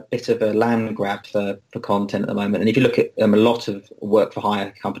a bit of a land grab for content at the moment. And if you look at a lot of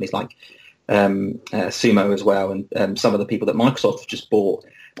work-for-hire companies like Sumo as well, and some of the people that Microsoft have just bought,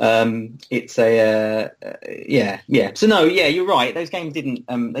 it's So no, you're right. Those games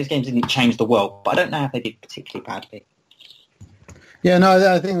didn't change the world, but I don't know if they did particularly badly. Yeah,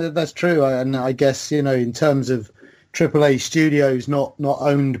 no, I think that's true. And I guess, in terms of AAA studios not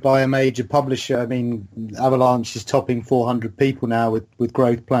owned by a major publisher. I mean, Avalanche is topping 400 people now with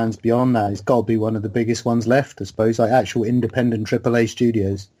growth plans beyond that. It's got to be one of the biggest ones left, I suppose, like actual independent AAA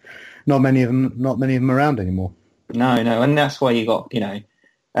studios. Not many of them around anymore. No, and that's why you got,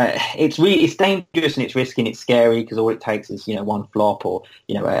 it's dangerous and it's risky and it's scary because all it takes is, one flop or,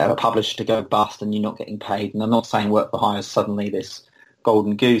 a publisher to go bust and you're not getting paid. And I'm not saying work for hire is suddenly this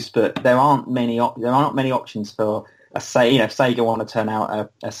golden goose, but there aren't many options for say Sega want to turn out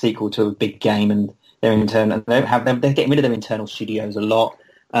a sequel to a big game, and they're getting rid of their internal studios a lot.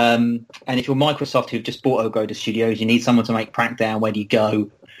 And if you're Microsoft, who've just bought Ogroda Studios, you need someone to make Crackdown. Where do you go?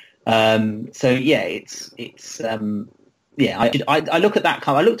 I look at that.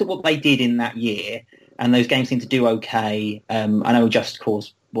 I looked at what they did in that year, and those games seem to do okay. I know Just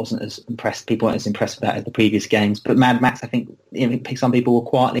Cause wasn't as impressed. People weren't as impressed with that as the previous games, but Mad Max, I think some people were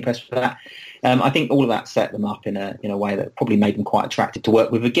quietly impressed with that. I think all of that set them up in a way that probably made them quite attractive to work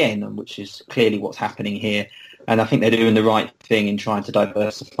with again, which is clearly what's happening here. And I think they're doing the right thing in trying to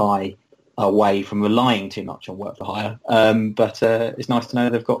diversify away from relying too much on work for hire. But it's nice to know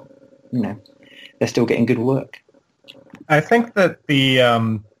they've got, they're still getting good work. I think that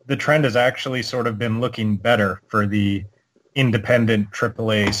the trend has actually sort of been looking better for the independent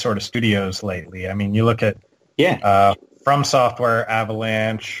AAA sort of studios lately. I mean, you look at From Software,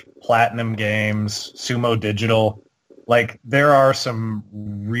 Avalanche, Platinum Games, Sumo Digital. Like, there are some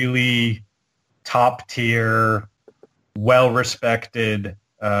really top-tier, well-respected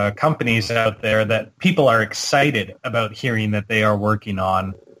companies out there that people are excited about hearing that they are working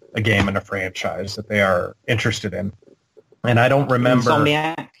on a game and a franchise that they are interested in. And I don't remember...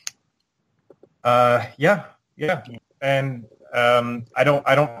 Insomniac? Yeah. And I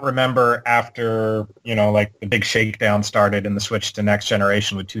don't remember after, like the big shakedown started and the switch to next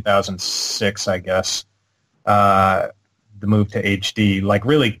generation with 2006, I guess, the move to HD, like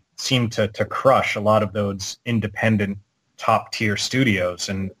really seemed to crush a lot of those independent top tier studios.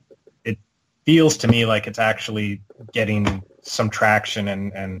 And it feels to me like it's actually getting some traction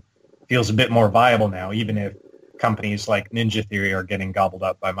and feels a bit more viable now, even if companies like Ninja Theory are getting gobbled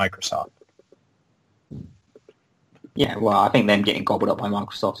up by Microsoft. Yeah, well, I think them getting gobbled up by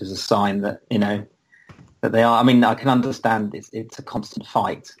Microsoft is a sign that, that they are. I mean, I can understand it's a constant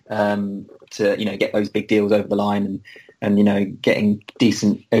fight to, get those big deals over the line and getting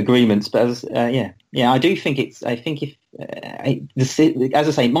decent agreements. But I do think I think if, as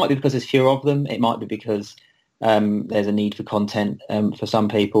I say, it might be because there's fewer of them. It might be because There's a need for content for some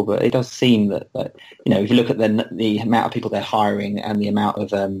people, but it does seem that if you look at the amount of people they're hiring and the amount of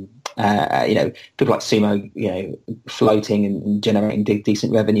people like Sumo, floating and generating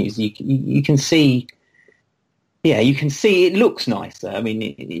decent revenues, you can see. Yeah, you can see it looks nicer. I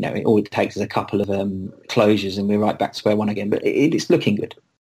mean, all it takes is a couple of closures and we're right back to square one again. But it's looking good.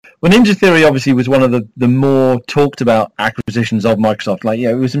 Well, Ninja Theory obviously was one of the more talked about acquisitions of Microsoft.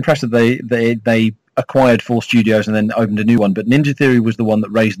 It was impressive they acquired 4 studios and then opened a new one. But Ninja Theory was the one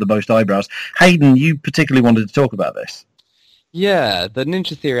that raised the most eyebrows. Hayden, you particularly wanted to talk about this. Yeah, the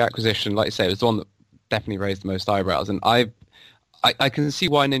Ninja Theory acquisition, like you say, was the one that definitely raised the most eyebrows. And I can see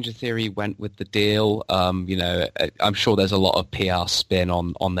why Ninja Theory went with the deal. I'm sure there's a lot of PR spin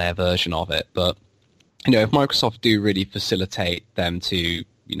on their version of it. But, if Microsoft do really facilitate them to,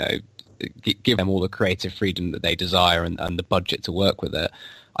 give them all the creative freedom that they desire and the budget to work with it,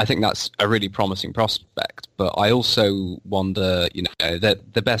 I think that's a really promising prospect. But I also wonder, that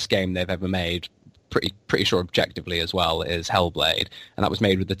the best game they've ever made, pretty sure objectively as well, is Hellblade, and that was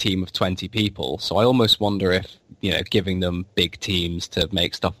made with a team of 20 people. So I almost wonder if, giving them big teams to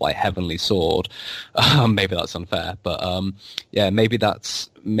make stuff like Heavenly Sword, maybe that's unfair, but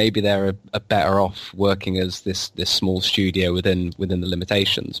maybe they're a better off working as this small studio within the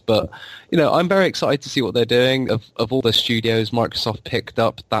limitations. But I'm very excited to see what they're doing. Of all the studios Microsoft picked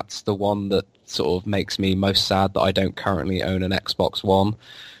up, that's the one that sort of makes me most sad that I don't currently own an Xbox One.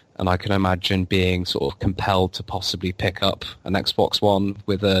 And I can imagine being sort of compelled to possibly pick up an Xbox One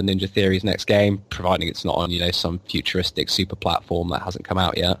with Ninja Theory's next game, providing it's not on, some futuristic super platform that hasn't come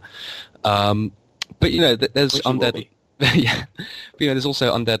out yet. But, there's Undead... Yeah, but, there's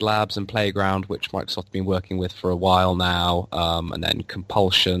also Undead Labs and Playground, which Microsoft have been working with for a while now, and then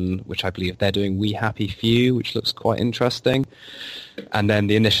Compulsion, which I believe they're doing We Happy Few, which looks quite interesting, and then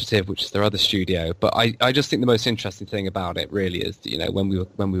The Initiative, which is their other studio. But I just think the most interesting thing about it really is that, when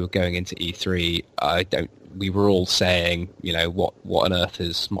we were going into E3, we were all saying, what on earth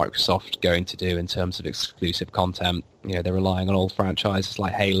is Microsoft going to do in terms of exclusive content? They're relying on old franchises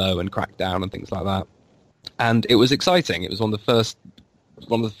like Halo and Crackdown and things like that. And it was exciting. It was one of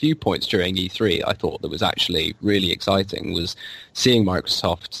the few points during E3 I thought that was actually really exciting, was seeing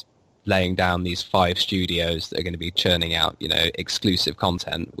Microsoft laying down these 5 studios that are going to be churning out, exclusive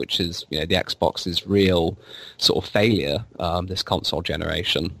content, which is, the Xbox's real sort of failure this console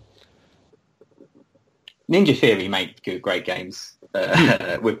generation. Ninja Theory make great games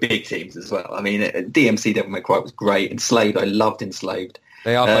with big teams as well. I mean, DMC Devil May Cry was great. Enslaved, I loved Enslaved.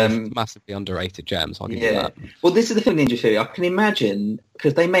 They are both massively underrated gems, I'll give you that. Well, this is the thing with Ninja Theory. I can imagine,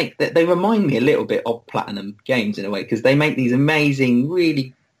 because they remind me a little bit of Platinum Games in a way, because they make these amazing,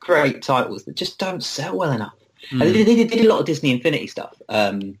 really great titles that just don't sell well enough. And they did a lot of Disney Infinity stuff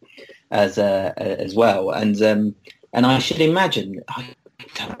as well. And I should imagine,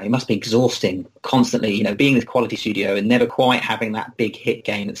 it must be exhausting constantly, being this quality studio and never quite having that big hit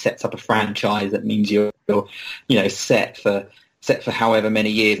game that sets up a franchise that means you're set for however many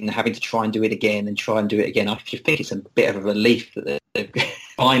years and having to try and do it again and try and do it again. I think it's a bit of a relief that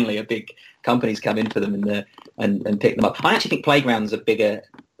finally a big company's come in for them and pick them up. I actually think Playground's a bigger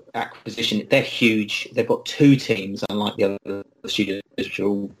acquisition. They're huge. They've got 2 teams, unlike the other studios, which are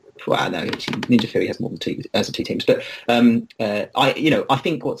all... Well, no, Ninja Theory has more than 2 teams. But I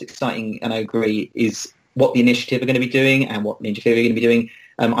think what's exciting, and I agree, is what the Initiative are going to be doing and what Ninja Theory are going to be doing.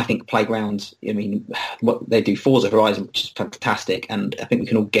 I think Playground, what they do, Forza Horizon, which is fantastic, and I think we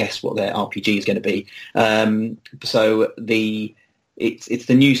can all guess what their RPG is going to be. So it's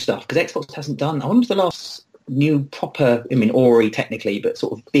the new stuff, because Xbox hasn't done... I wonder if the last new proper, Ori technically, but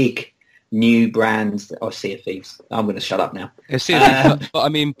sort of big new brands, Sea of Thieves. I'm going to shut up now.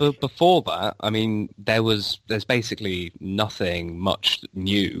 But before that, there's basically nothing much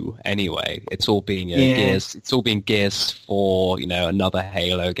new anyway. It's all being Gears. It's all being Gears for another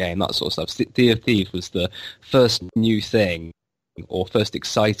Halo game, that sort of stuff. Sea of Thieves was the first new thing, or first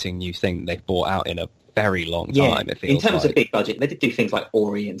exciting new thing that they've brought out in a very long time. It feels in terms of big budget, they did do things like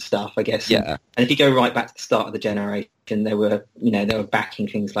Ori and stuff, I guess. Yeah. And if you go right back to the start of the generation, they were backing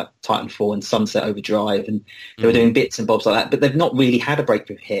things like Titanfall and Sunset Overdrive, and they were doing bits and bobs like that. But they've not really had a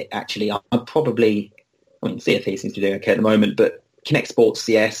breakthrough hit. Actually, Sea of Thieves seems to be doing okay at the moment, but Kinect Sports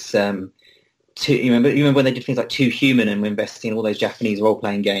CS. You remember when they did things like Too Human and were investing in all those Japanese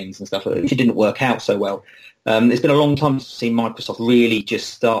role-playing games and stuff, which didn't work out so well. It's been a long time since I've seen Microsoft really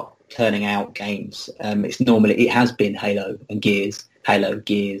just start turning out games. It has been Halo, Gears,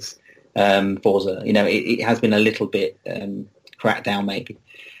 Forza. It has been a little bit Crackdown, maybe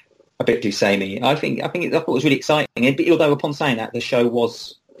a bit too samey. I thought it was really exciting. Although upon saying that, the show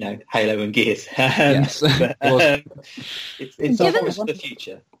was Halo and Gears. Yes. It's for the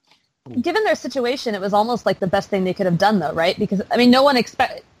future. Given their situation, it was almost like the best thing they could have done, though, right? Because, I mean, no one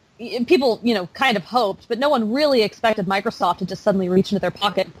people, kind of hoped, but no one really expected Microsoft to just suddenly reach into their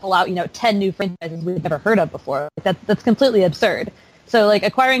pocket and pull out, 10 new franchises we've never heard of before. That's completely absurd. So,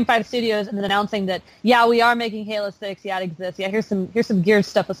 acquiring 5 studios and then announcing that, yeah, we are making Halo 6, yeah, it exists, yeah, here's some Gears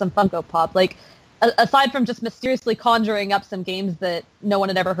stuff with some Funko Pop. Aside from just mysteriously conjuring up some games that no one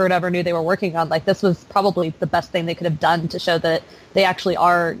had ever heard of or knew they were working on, this was probably the best thing they could have done to show that they actually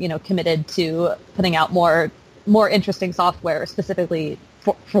are, committed to putting out more interesting software specifically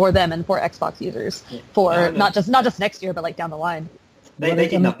for them and for Xbox users not just next year, but down the line. They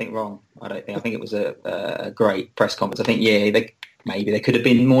did nothing wrong, I don't think. I think it was a great press conference. I think, maybe there could have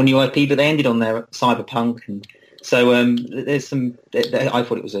been more new IP, but they ended on their Cyberpunk and. So there's some. I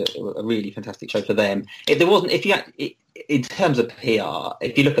thought it was a really fantastic show for them. In terms of PR,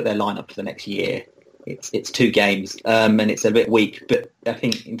 if you look at their lineup for the next year, it's 2 games, and it's a bit weak. But I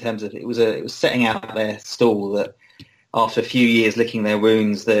think in terms of it was setting out their stall that after a few years licking their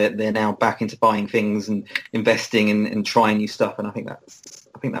wounds, they're now back into buying things and investing and trying new stuff. And I think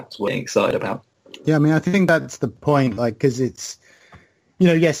that's what I'm excited about. Yeah, I mean, I think that's the point. Because it's,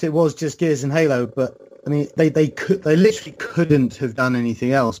 yes, it was just Gears and Halo, but. I mean, they literally couldn't have done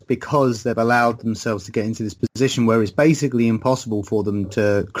anything else because they've allowed themselves to get into this position where it's basically impossible for them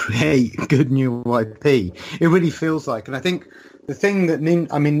to create good new IP. It really feels like, and I think let's say,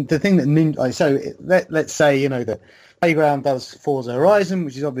 the Playground does Forza Horizon,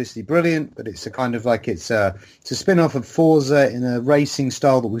 which is obviously brilliant, but it's a kind of it's a spin-off of Forza in a racing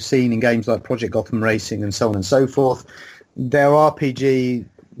style that we've seen in games like Project Gotham Racing and so on and so forth. Their RPG.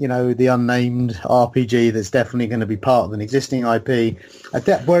 The unnamed RPG that's definitely going to be part of an existing IP. But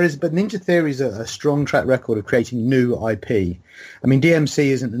Ninja Theory is a strong track record of creating new IP. I mean, DMC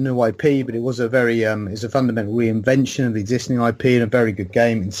isn't a new IP, but it was it's a fundamental reinvention of the existing IP and a very good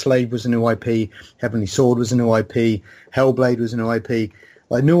game. Enslaved was a new IP. Heavenly Sword was a new IP. Hellblade was a new IP.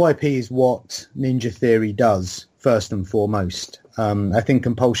 New IP is what Ninja Theory does, first and foremost. I think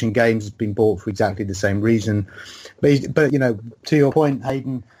Compulsion Games has been bought for exactly the same reason. But to your point,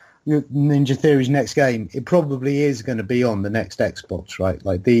 Hayden, Ninja Theory's next game, it probably is going to be on the next Xbox,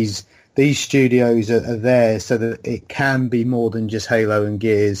 right? These studios are there so that it can be more than just Halo and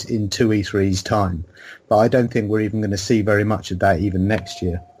Gears in 2 E3's time. But I don't think we're even going to see very much of that even next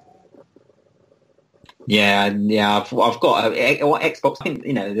year. Yeah. I've got Xbox. I think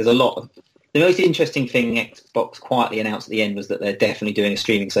there's a lot of. The most interesting thing Xbox quietly announced at the end was that they're definitely doing a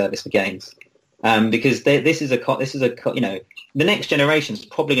streaming service for games, because this is the next generation is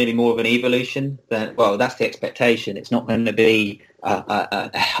probably going to be more of an evolution. That's the expectation. It's not going to be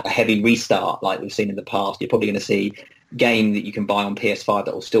a heavy restart like we've seen in the past. You're probably going to see game that you can buy on PS5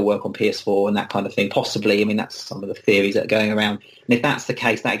 that will still work on PS4 and that kind of thing. Possibly, I mean, that's some of the theories that are going around. And if that's the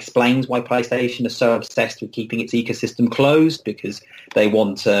case, that explains why PlayStation is so obsessed with keeping its ecosystem closed, because they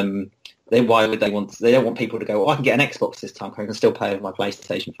want. They don't want people to go, I can get an Xbox this time, I can still play with my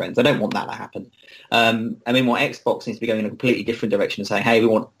PlayStation friends. They don't want that to happen. I mean, what Xbox needs to be going in a completely different direction and saying, hey, we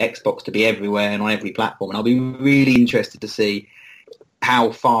want Xbox to be everywhere and on every platform. And I'll be really interested to see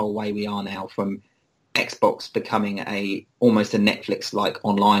how far away we are now from Xbox becoming almost a Netflix-like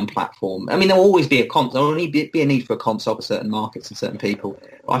online platform. I mean, there'll always be there'll only be a need for a console for certain markets and certain people.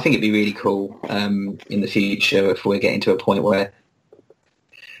 But I think it'd be really cool in the future if we're getting to a point where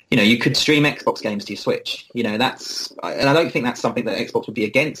you could stream Xbox games to your Switch. And I don't think that's something that Xbox would be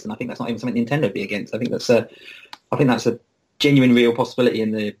against, and I think that's not even something Nintendo would be against. I think that's a genuine, real possibility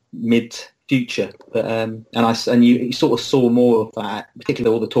in the mid future. But you sort of saw more of that,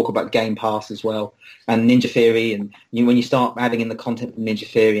 particularly all the talk about Game Pass as well, and Ninja Theory, and when you start adding in the content from Ninja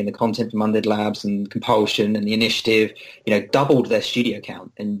Theory and the content from Undead Labs and Compulsion and the Initiative, doubled their studio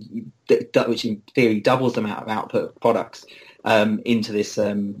count, and which in theory doubles the amount of output of products. Into this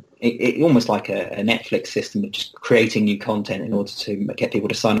almost like a Netflix system of just creating new content in order to get people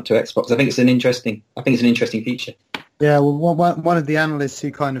to sign up to Xbox. I think it's an interesting feature. Yeah, well, one of the analysts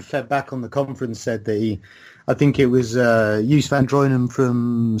who kind of fed back on the conference said that I think it was Jus van Droinen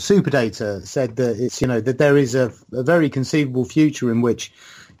from Superdata said that it's that there is a very conceivable future in which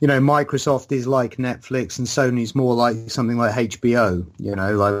Microsoft is like Netflix and Sony's more like something like HBO.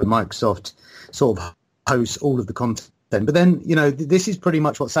 Like Microsoft sort of hosts all of the content. But then, this is pretty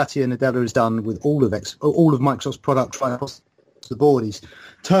much what Satya Nadella has done with all of Microsoft's products right across the board. He's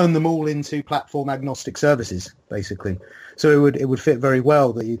turned them all into platform agnostic services, basically. So it would fit very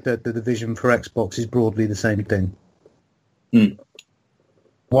well that the vision for Xbox is broadly the same thing.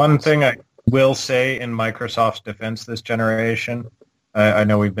 One thing I will say in Microsoft's defense this generation I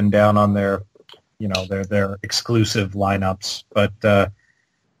know we've been down on their, their exclusive lineups, but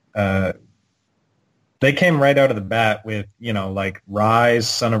they came right out of the bat with, like Rise,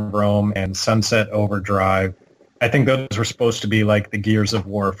 Son of Rome, and Sunset Overdrive. I think those were supposed to be like the Gears of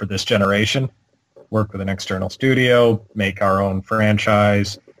War for this generation. Work with an external studio, make our own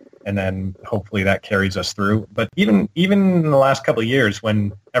franchise, and then hopefully that carries us through. But even in the last couple of years,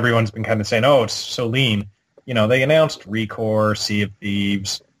 when everyone's been kind of saying, "Oh, it's so lean," they announced Recore, Sea of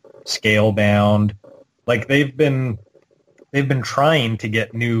Thieves, Scalebound. Like they've been trying to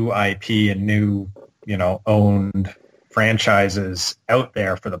get new IP and new owned franchises out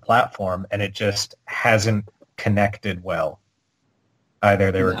there for the platform, and it just hasn't connected well.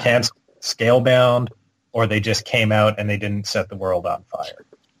 Either they were canceled, Scalebound, or they just came out and they didn't set the world on fire.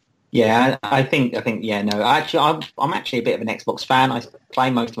 Yeah, I think, yeah, no. Actually, I'm actually a bit of an Xbox fan. I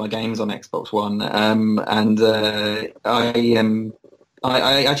play most of my games on Xbox One, and I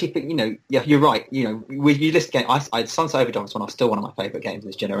actually think, yeah, you're right. With you list game, Sunset Overdrive is still one of my favourite games of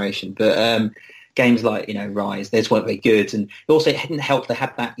this generation, but games like, Rise, they just weren't very good. And also it hadn't helped they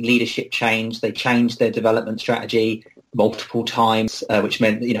had that leadership change. They changed their development strategy multiple times, which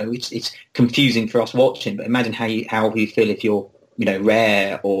meant, it's confusing for us watching. But imagine how you feel if you're,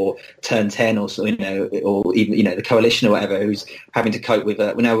 Rare or Turn 10 or so, or even, the Coalition or whatever, who's having to cope with,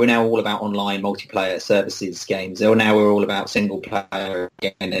 we're now all about online multiplayer services games. Now we're all about single player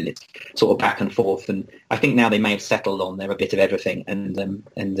again, and it's sort of back and forth. And I think now they may have settled on they're a bit of everything, and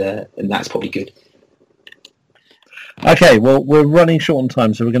that's probably good. Okay, well, we're running short on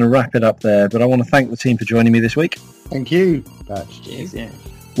time, so we're going to wrap it up there. But I want to thank the team for joining me this week. Thank you, Batch. Cheers, yeah.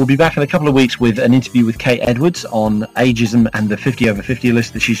 We'll be back in a couple of weeks with an interview with Kate Edwards on ageism and the 50 over 50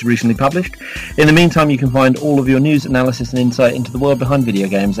 list that she's recently published. In the meantime, you can find all of your news, analysis and insight into the world behind video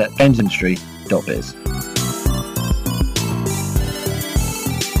games at GamesIndustry.biz.